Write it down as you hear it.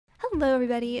Hello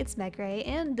everybody, it's Megray,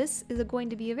 and this is going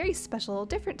to be a very special,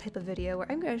 different type of video where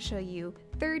I'm going to show you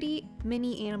 30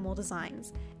 mini animal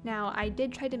designs. Now, I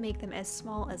did try to make them as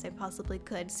small as I possibly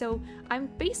could, so I'm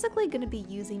basically going to be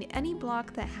using any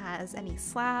block that has any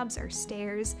slabs or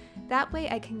stairs. That way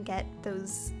I can get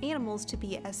those animals to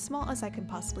be as small as I can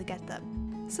possibly get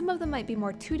them. Some of them might be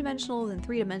more two-dimensional than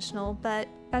three-dimensional, but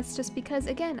that's just because,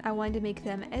 again, I wanted to make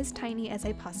them as tiny as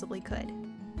I possibly could.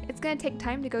 It's going to take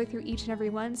time to go through each and every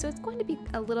one, so it's going to be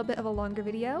a little bit of a longer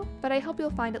video, but I hope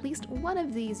you'll find at least one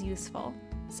of these useful.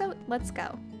 So let's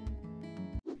go.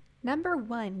 Number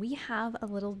 1, we have a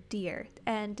little deer,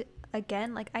 and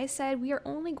again, like I said, we are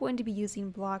only going to be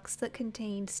using blocks that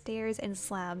contain stairs and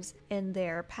slabs in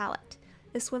their palette.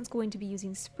 This one's going to be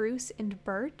using spruce and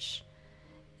birch.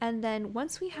 And then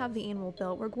once we have the animal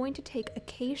built, we're going to take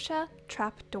acacia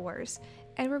trapdoors,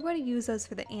 and we're going to use those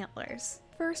for the antlers.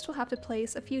 First, we'll have to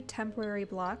place a few temporary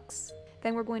blocks,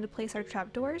 then we're going to place our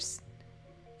trapdoors,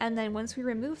 and then once we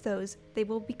remove those, they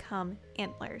will become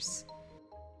antlers.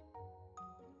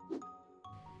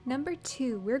 Number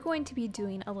 2, we're going to be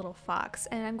doing a little fox,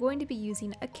 and I'm going to be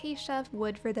using acacia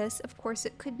wood for this. Of course,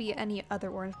 it could be any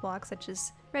other orange block such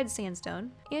as red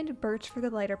sandstone, and birch for the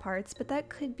lighter parts, but that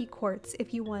could be quartz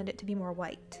if you wanted it to be more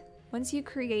white. Once you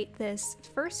create this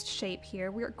first shape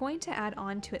here, we're going to add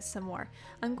on to it some more.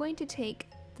 I'm going to take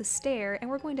the stair and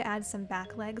we're going to add some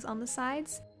back legs on the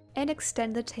sides and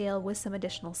extend the tail with some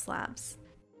additional slabs.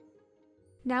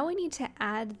 Now we need to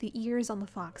add the ears on the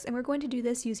fox, and we're going to do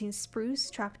this using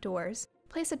spruce trapdoors.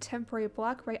 Place a temporary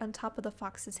block right on top of the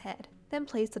fox's head, then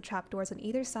place the trapdoors on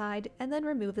either side, and then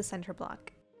remove the center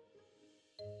block.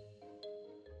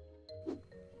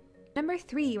 Number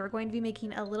 3, we're going to be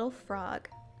making a little frog.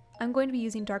 I'm going to be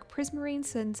using dark prismarine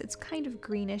since it's kind of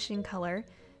greenish in color,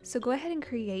 so go ahead and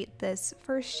create this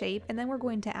first shape, and then we're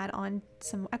going to add on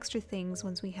some extra things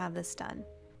once we have this done.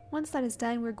 Once that is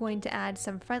done, we're going to add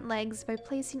some front legs by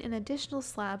placing an additional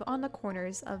slab on the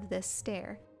corners of this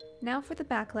stair. Now for the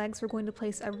back legs, we're going to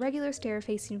place a regular stair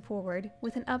facing forward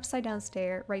with an upside down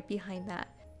stair right behind that.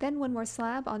 Then one more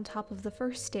slab on top of the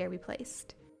first stair we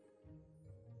placed.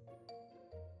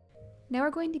 Now we're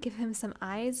going to give him some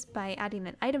eyes by adding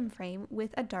an item frame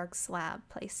with a dark slab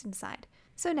placed inside.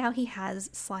 So now he has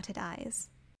slotted eyes.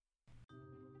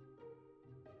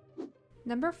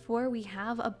 Number 4, we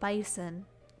have a bison.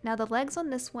 Now the legs on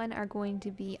this one are going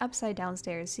to be upside down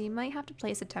stairs, so you might have to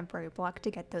place a temporary block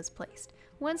to get those placed.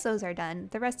 Once those are done,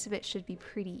 the rest of it should be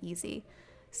pretty easy.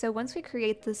 So once we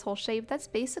create this whole shape, that's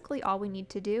basically all we need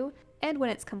to do, and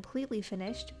when it's completely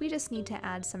finished, we just need to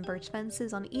add some birch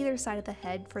fences on either side of the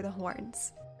head for the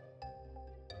horns.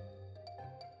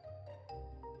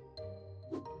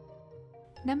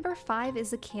 Number 5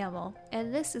 is a camel,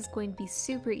 and this is going to be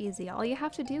super easy. All you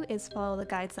have to do is follow the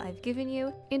guides that I've given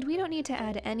you, and we don't need to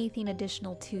add anything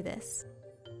additional to this.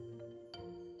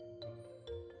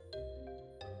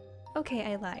 Okay,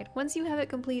 I lied. Once you have it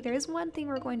complete, there is one thing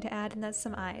we're going to add, and that's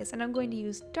some eyes, and I'm going to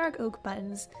use dark oak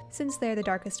buttons since they're the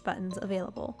darkest buttons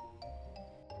available.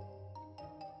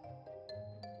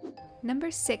 Number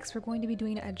 6, we're going to be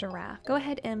doing a giraffe. Go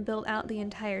ahead and build out the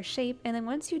entire shape, and then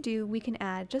once you do, we can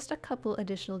add just a couple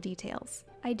additional details.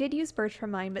 I did use birch for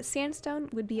mine, but sandstone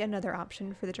would be another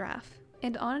option for the giraffe.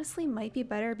 And honestly might be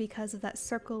better because of that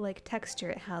circle-like texture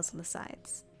it has on the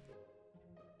sides.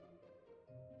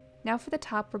 Now for the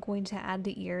top, we're going to add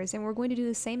the ears, and we're going to do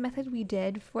the same method we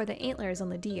did for the antlers on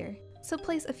the deer. So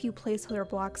place a few placeholder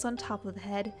blocks on top of the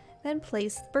head, then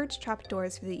place birch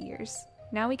trapdoors for the ears.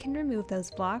 Now we can remove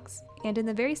those blocks, and in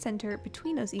the very center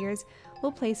between those ears,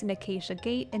 we'll place an acacia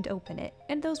gate and open it,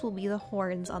 and those will be the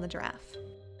horns on the giraffe.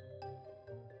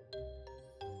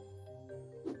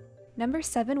 Number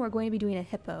 7, we're going to be doing a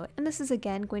hippo, and this is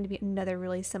again going to be another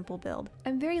really simple build.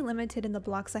 I'm very limited in the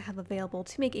blocks I have available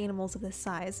to make animals of this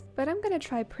size, but I'm going to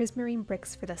try prismarine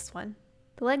bricks for this one.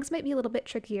 The legs might be a little bit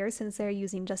trickier since they're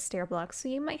using just stair blocks, so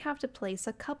you might have to place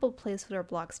a couple placeholder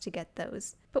blocks to get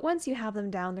those. But once you have them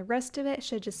down, the rest of it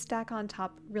should just stack on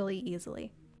top really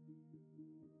easily.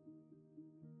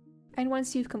 And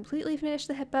once you've completely finished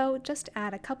the hippo, just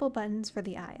add a couple buttons for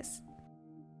the eyes.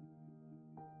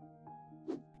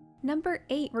 Number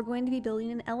 8, we're going to be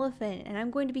building an elephant, and I'm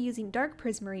going to be using dark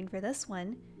prismarine for this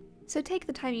one, so take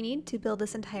the time you need to build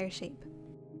this entire shape.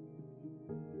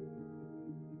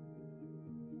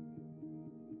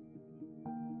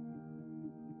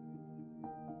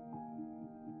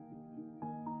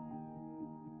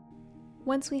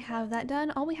 Once we have that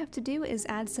done, all we have to do is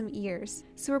add some ears.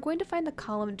 So we're going to find the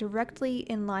column directly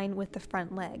in line with the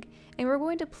front leg, and we're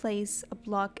going to place a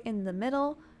block in the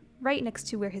middle, right next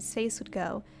to where his face would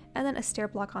go, and then a stair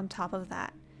block on top of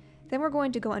that. Then we're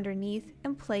going to go underneath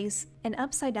and place an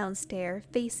upside down stair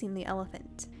facing the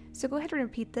elephant. So go ahead and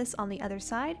repeat this on the other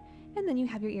side, and then you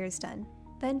have your ears done.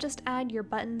 Then just add your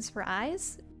buttons for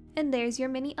eyes, and there's your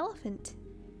mini elephant.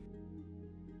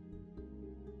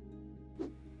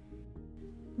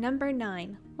 Number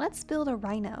 9, let's build a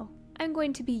rhino. I'm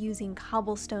going to be using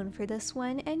cobblestone for this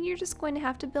one, and you're just going to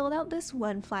have to build out this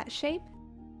one flat shape.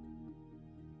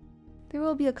 There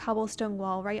will be a cobblestone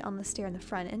wall right on the stair in the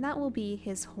front, and that will be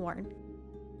his horn.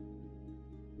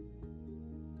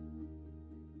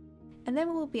 And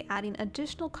then we'll be adding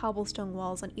additional cobblestone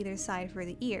walls on either side for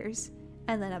the ears,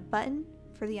 and then a button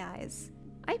for the eyes.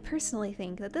 I personally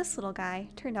think that this little guy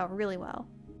turned out really well.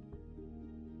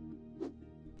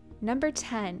 Number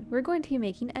 10, we're going to be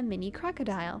making a mini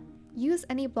crocodile. Use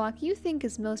any block you think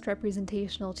is most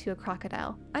representational to a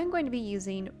crocodile. I'm going to be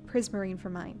using Prismarine for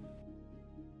mine.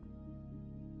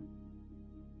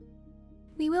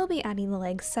 We will be adding the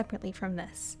legs separately from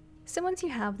this. So once you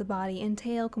have the body and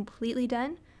tail completely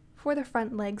done, for the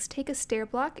front legs, take a stair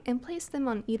block and place them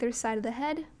on either side of the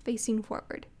head, facing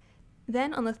forward.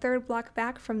 Then on the third block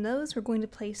back from those, we're going to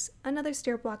place another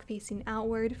stair block facing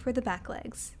outward for the back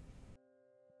legs.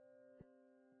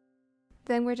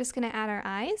 Then we're just going to add our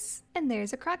eyes, and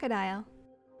there's a crocodile.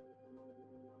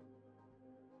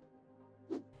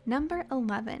 Number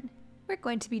 11, we're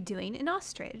going to be doing an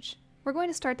ostrich. We're going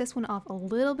to start this one off a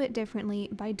little bit differently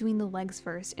by doing the legs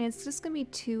first, and it's just going to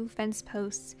be 2 fence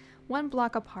posts, 1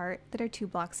 block apart, that are 2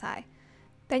 blocks high.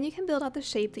 Then you can build out the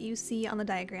shape that you see on the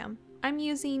diagram. I'm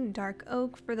using dark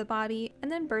oak for the body,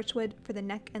 and then birchwood for the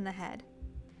neck and the head.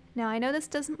 Now I know this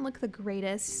doesn't look the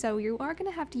greatest, so you are going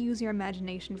to have to use your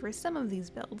imagination for some of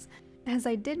these builds, as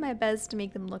I did my best to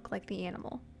make them look like the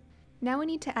animal. Now we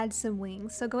need to add some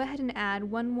wings, so go ahead and add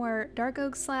 1 more dark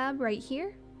oak slab right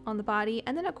here on the body,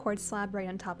 and then a quartz slab right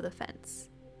on top of the fence.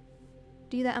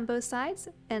 Do that on both sides,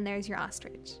 and there's your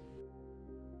ostrich.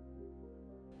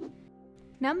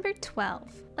 Number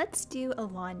 12, let's do a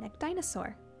long neck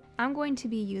dinosaur. I'm going to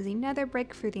be using nether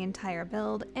brick for the entire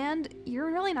build, and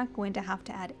you're really not going to have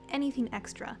to add anything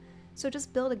extra. So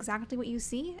just build exactly what you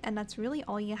see, and that's really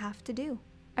all you have to do.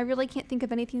 I really can't think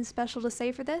of anything special to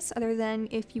say for this, other than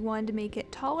if you wanted to make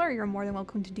it taller, you're more than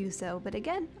welcome to do so, but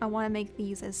again, I want to make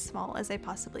these as small as I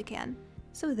possibly can.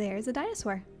 So there's a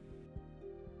dinosaur.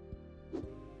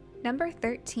 Number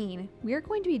 13, we're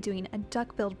going to be doing a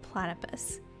duck-billed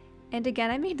platypus. And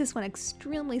again, I made this one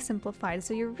extremely simplified,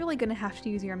 so you're really going to have to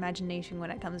use your imagination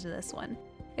when it comes to this one.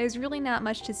 There's really not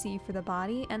much to see for the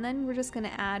body, and then we're just going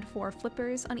to add 4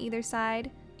 flippers on either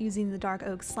side using the dark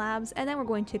oak slabs, and then we're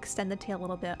going to extend the tail a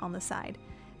little bit on the side.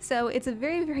 So it's a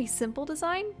very, very simple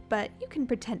design, but you can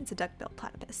pretend it's a duck-billed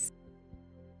platypus.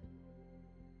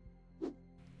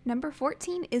 Number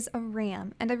 14 is a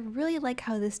ram, and I really like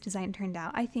how this design turned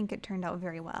out. I think it turned out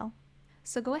very well.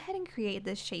 So go ahead and create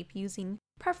this shape using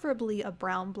preferably a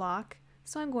brown block,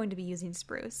 so I'm going to be using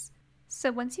spruce.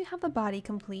 So once you have the body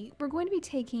complete, we're going to be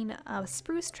taking a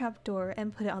spruce trapdoor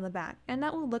and put it on the back, and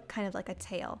that will look kind of like a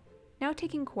tail. Now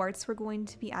taking quartz, we're going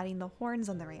to be adding the horns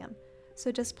on the ram.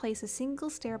 So just place a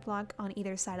single stair block on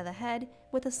either side of the head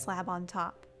with a slab on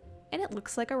top. And it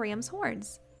looks like a ram's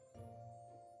horns.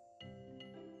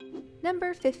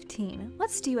 Number 15,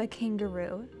 let's do a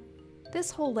kangaroo. This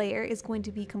whole layer is going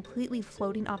to be completely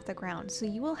floating off the ground, so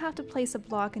you will have to place a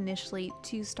block initially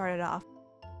to start it off.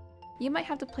 You might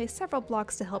have to place several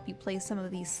blocks to help you place some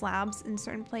of these slabs in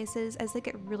certain places as they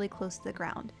get really close to the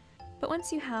ground. But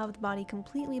once you have the body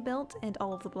completely built and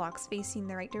all of the blocks facing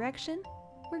the right direction,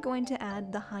 we're going to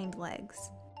add the hind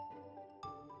legs.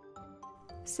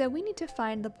 So we need to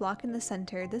find the block in the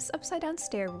center, this upside down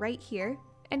stair right here,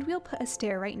 and we'll put a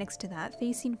stair right next to that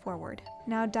facing forward.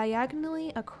 Now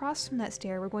diagonally across from that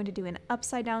stair, we're going to do an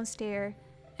upside down stair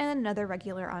and another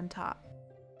regular on top.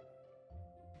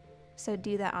 So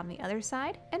do that on the other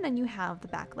side, and then you have the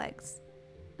back legs.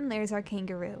 And there's our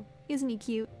kangaroo. Isn't he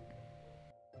cute?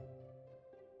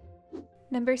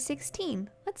 Number 16,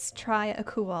 let's try a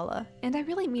koala. And I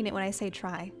really mean it when I say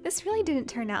try. This really didn't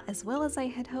turn out as well as I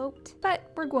had hoped, but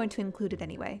we're going to include it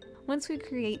anyway. Once we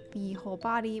create the whole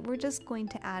body, we're just going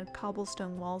to add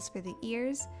cobblestone walls for the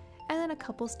ears, and then a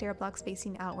couple stair blocks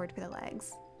facing outward for the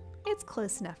legs. It's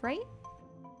close enough, right?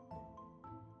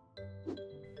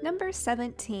 Number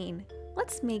 17,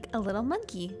 let's make a little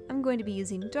monkey. I'm going to be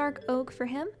using dark oak for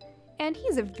him, and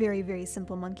he's a very, very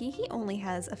simple monkey. He only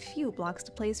has a few blocks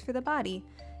to place for the body.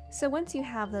 So once you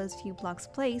have those few blocks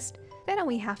placed, then all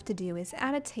we have to do is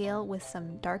add a tail with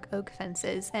some dark oak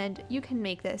fences, and you can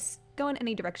make this go in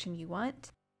any direction you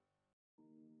want.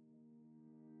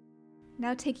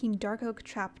 Now taking dark oak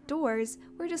trap doors,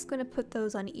 we're just going to put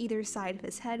those on either side of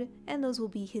his head, and those will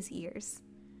be his ears.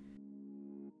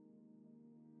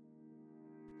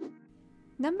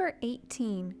 Number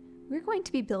 18. We're going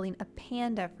to be building a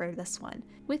panda for this one.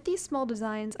 With these small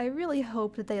designs, I really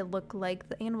hope that they look like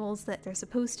the animals that they're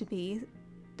supposed to be.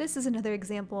 This is another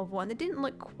example of one that didn't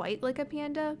look quite like a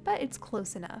panda, but it's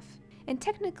close enough. And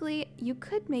technically, you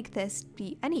could make this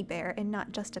be any bear and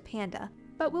not just a panda,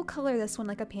 but we'll color this one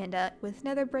like a panda with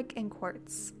nether brick and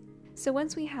quartz. So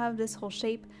once we have this whole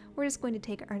shape, we're just going to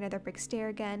take our nether brick stair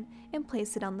again and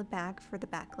place it on the back for the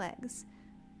back legs.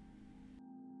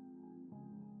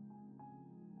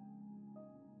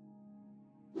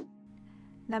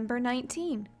 Number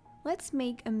 19. Let's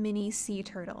make a mini sea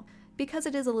turtle. Because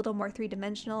it is a little more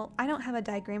three-dimensional, I don't have a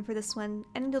diagram for this one,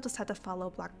 and you'll just have to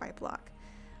follow block by block.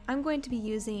 I'm going to be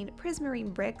using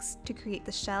prismarine bricks to create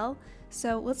the shell,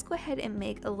 so let's go ahead and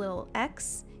make a little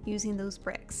X using those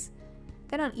bricks.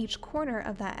 Then on each corner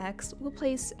of that X, we'll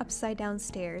place upside down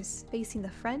stairs facing the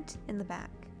front and the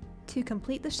back. To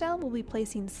complete the shell, we'll be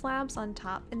placing slabs on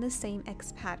top in the same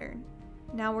X pattern.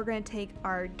 Now we're going to take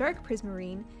our dark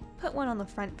prismarine, put one on the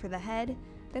front for the head,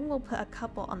 then we'll put a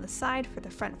couple on the side for the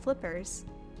front flippers.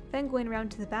 Then going around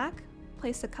to the back,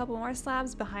 place a couple more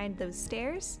slabs behind those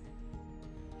stairs,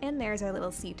 and there's our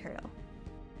little sea turtle.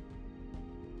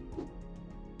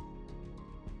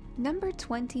 Number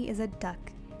 20 is a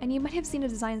duck, and you might have seen a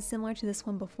design similar to this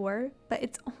one before, but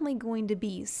it's only going to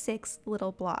be 6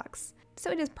 little blocks.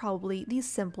 So it is probably the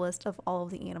simplest of all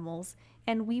of the animals,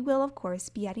 and we will of course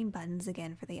be adding buttons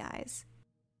again for the eyes.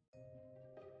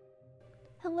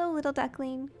 Hello, little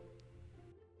duckling.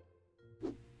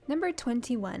 Number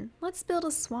 21, let's build a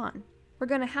swan. We're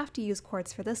going to have to use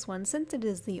quartz for this one since it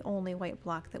is the only white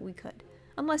block that we could.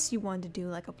 Unless you wanted to do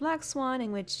like a black swan,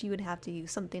 in which you would have to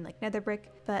use something like nether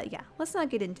brick, but yeah, let's not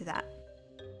get into that.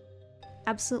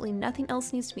 Absolutely nothing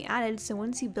else needs to be added, so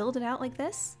once you build it out like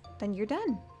this, then you're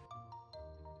done.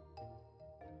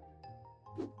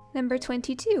 Number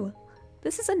 22.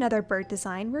 This is another bird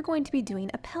design. We're going to be doing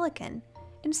a pelican.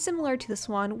 And similar to the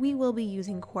swan, we will be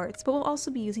using quartz, but we'll also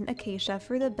be using acacia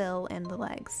for the bill and the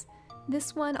legs.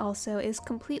 This one also is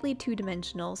completely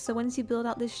two-dimensional, so once you build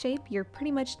out this shape, you're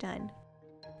pretty much done.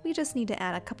 We just need to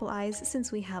add a couple eyes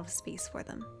since we have space for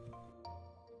them.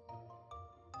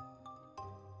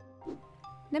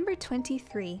 Number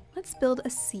 23, let's build a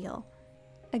seal.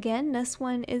 Again, this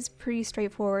one is pretty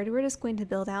straightforward. We're just going to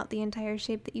build out the entire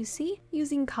shape that you see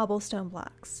using cobblestone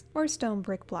blocks, or stone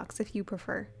brick blocks if you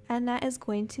prefer. And that is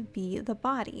going to be the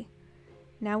body.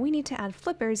 Now we need to add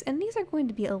flippers, and these are going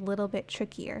to be a little bit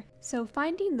trickier. So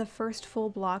finding the first full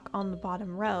block on the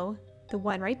bottom row, the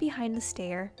one right behind the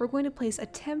stair, we're going to place a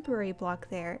temporary block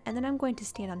there, and then I'm going to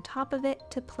stand on top of it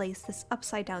to place this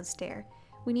upside down stair.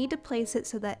 We need to place it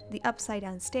so that the upside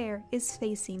down stair is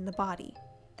facing the body.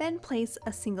 Then place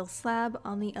a single slab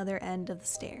on the other end of the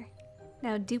stair.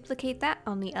 Now duplicate that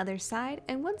on the other side,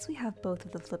 and once we have both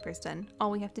of the flippers done,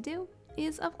 all we have to do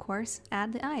is, of course,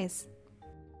 add the eyes.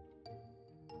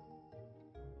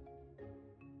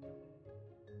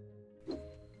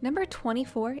 Number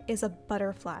 24 is a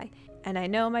butterfly, and I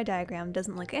know my diagram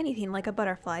doesn't look anything like a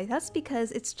butterfly. That's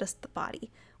because it's just the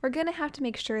body. We're gonna have to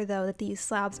make sure though that these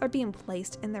slabs are being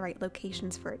placed in the right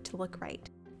locations for it to look right.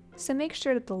 So make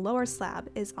sure that the lower slab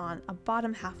is on a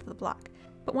bottom half of the block.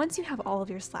 But once you have all of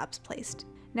your slabs placed,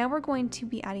 now we're going to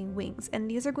be adding wings, and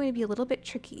these are going to be a little bit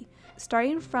tricky.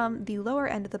 Starting from the lower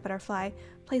end of the butterfly,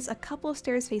 place a couple of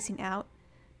stairs facing out,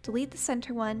 delete the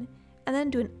center one, and then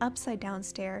do an upside down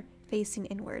stair facing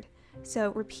inward.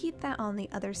 So repeat that on the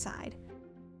other side.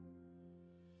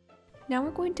 Now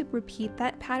we're going to repeat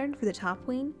that pattern for the top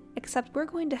wing, except we're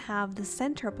going to have the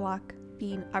center block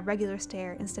being a regular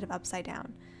stair instead of upside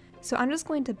down. So I'm just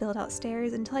going to build out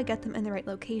stairs until I get them in the right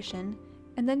location,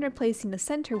 and then replacing the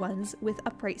center ones with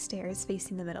upright stairs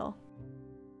facing the middle.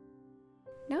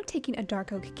 Now taking a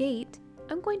dark oak gate,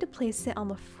 I'm going to place it on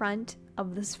the front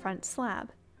of this front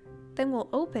slab. Then we'll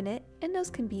open it, and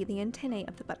those can be the antennae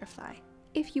of the butterfly.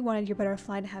 If you wanted your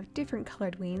butterfly to have different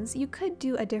colored wings, you could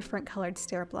do a different colored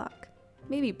stair block.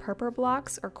 Maybe purple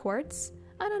blocks or quartz?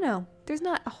 I don't know, there's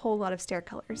not a whole lot of stair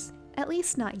colors. At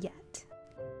least not yet.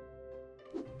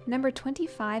 Number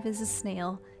 25 is a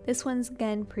snail. This one's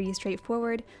again pretty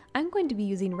straightforward. I'm going to be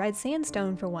using red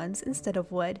sandstone for once instead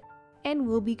of wood, and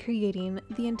we'll be creating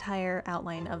the entire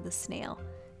outline of the snail.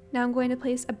 Now I'm going to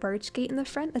place a birch gate in the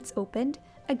front that's opened.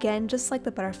 Again, just like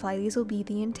the butterfly, these will be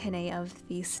the antennae of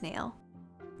the snail.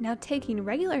 Now taking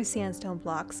regular sandstone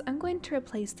blocks, I'm going to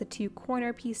replace the two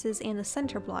corner pieces and the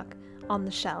center block on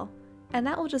the shell, and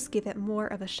that will just give it more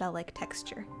of a shell-like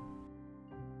texture.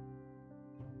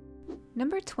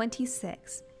 Number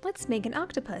 26. Let's make an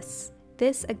octopus.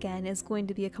 This again is going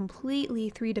to be a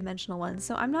completely three-dimensional one,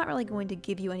 so I'm not really going to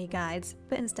give you any guides,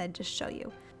 but instead just show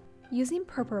you. Using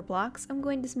purpur blocks, I'm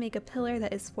going to make a pillar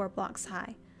that is 4 blocks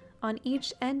high. On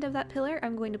each end of that pillar,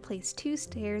 I'm going to place 2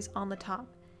 stairs on the top.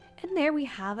 And there we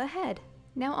have a head.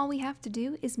 Now all we have to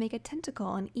do is make a tentacle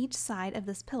on each side of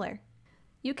this pillar.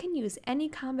 You can use any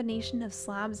combination of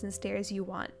slabs and stairs you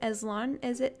want, as long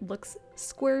as it looks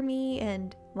squirmy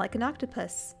and like an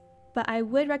octopus. But I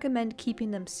would recommend keeping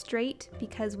them straight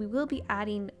because we will be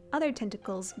adding other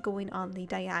tentacles going on the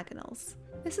diagonals.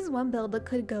 This is one build that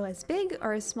could go as big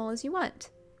or as small as you want.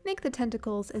 Make the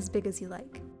tentacles as big as you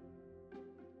like.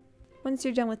 Once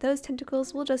you're done with those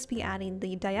tentacles, we'll just be adding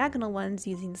the diagonal ones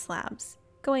using slabs,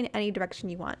 going any direction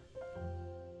you want.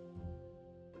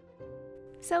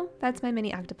 So that's my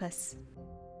mini octopus.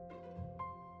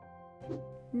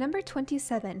 Number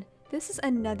 27. This is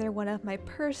another one of my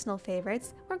personal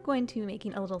favorites. We're going to be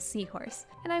making a little seahorse,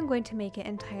 and I'm going to make it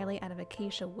entirely out of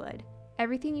acacia wood.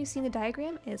 Everything you see in the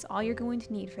diagram is all you're going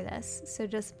to need for this, so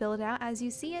just build it out as you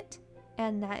see it,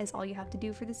 and that is all you have to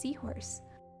do for the seahorse.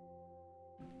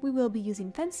 We will be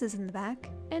using fences in the back,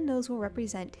 and those will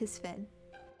represent his fin.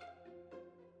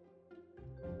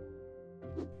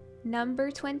 Number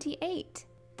 28.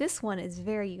 This one is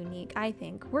very unique, I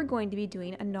think. We're going to be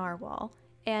doing a narwhal.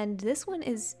 And this one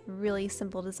is really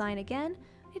simple design again.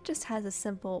 It just has a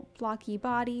simple blocky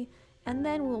body, and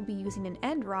then we'll be using an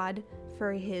end rod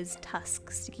for his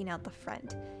tusk sticking out the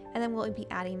front. And then we'll be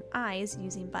adding eyes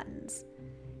using buttons.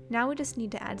 Now we just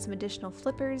need to add some additional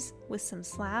flippers with some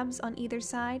slabs on either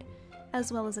side,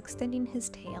 as well as extending his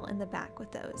tail in the back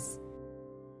with those.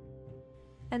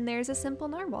 And there's a simple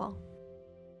narwhal.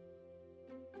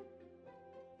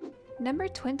 Number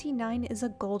 29 is a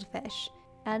goldfish.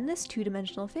 And this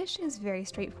two-dimensional fish is very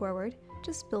straightforward.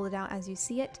 Just build it out as you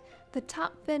see it. The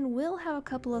top fin will have a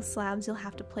couple of slabs you'll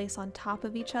have to place on top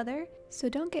of each other, so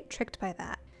don't get tricked by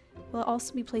that. We'll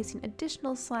also be placing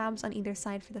additional slabs on either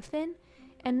side for the fin,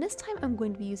 and this time I'm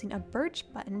going to be using a birch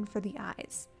button for the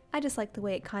eyes. I just like the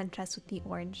way it contrasts with the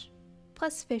orange.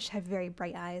 Plus fish have very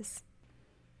bright eyes.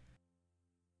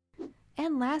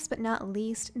 And last but not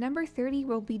least, number 30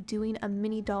 we'll be doing a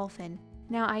mini dolphin.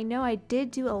 Now I know I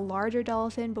did do a larger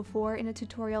dolphin before in a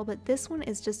tutorial, but this one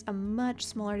is just a much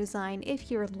smaller design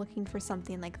if you're looking for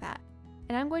something like that.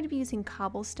 And I'm going to be using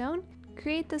cobblestone,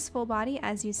 create this full body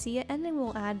as you see it, and then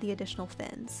we'll add the additional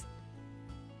fins.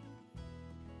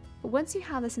 Once you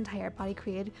have this entire body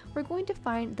created, we're going to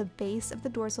find the base of the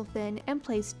dorsal fin and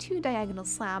place 2 diagonal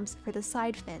slabs for the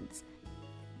side fins.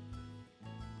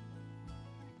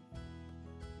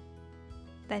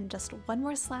 Then just 1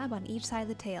 more slab on each side of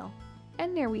the tail.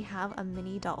 And there we have a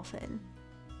mini dolphin.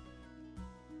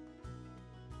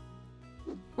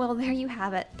 Well, there you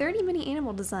have it, 30 mini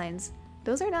animal designs.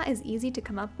 Those are not as easy to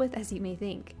come up with as you may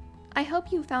think. I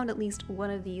hope you found at least one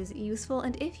of these useful,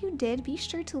 and if you did, be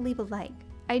sure to leave a like.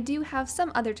 I do have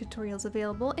some other tutorials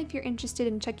available if you're interested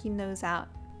in checking those out.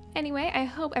 Anyway, I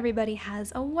hope everybody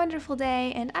has a wonderful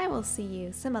day, and I will see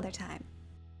you some other time.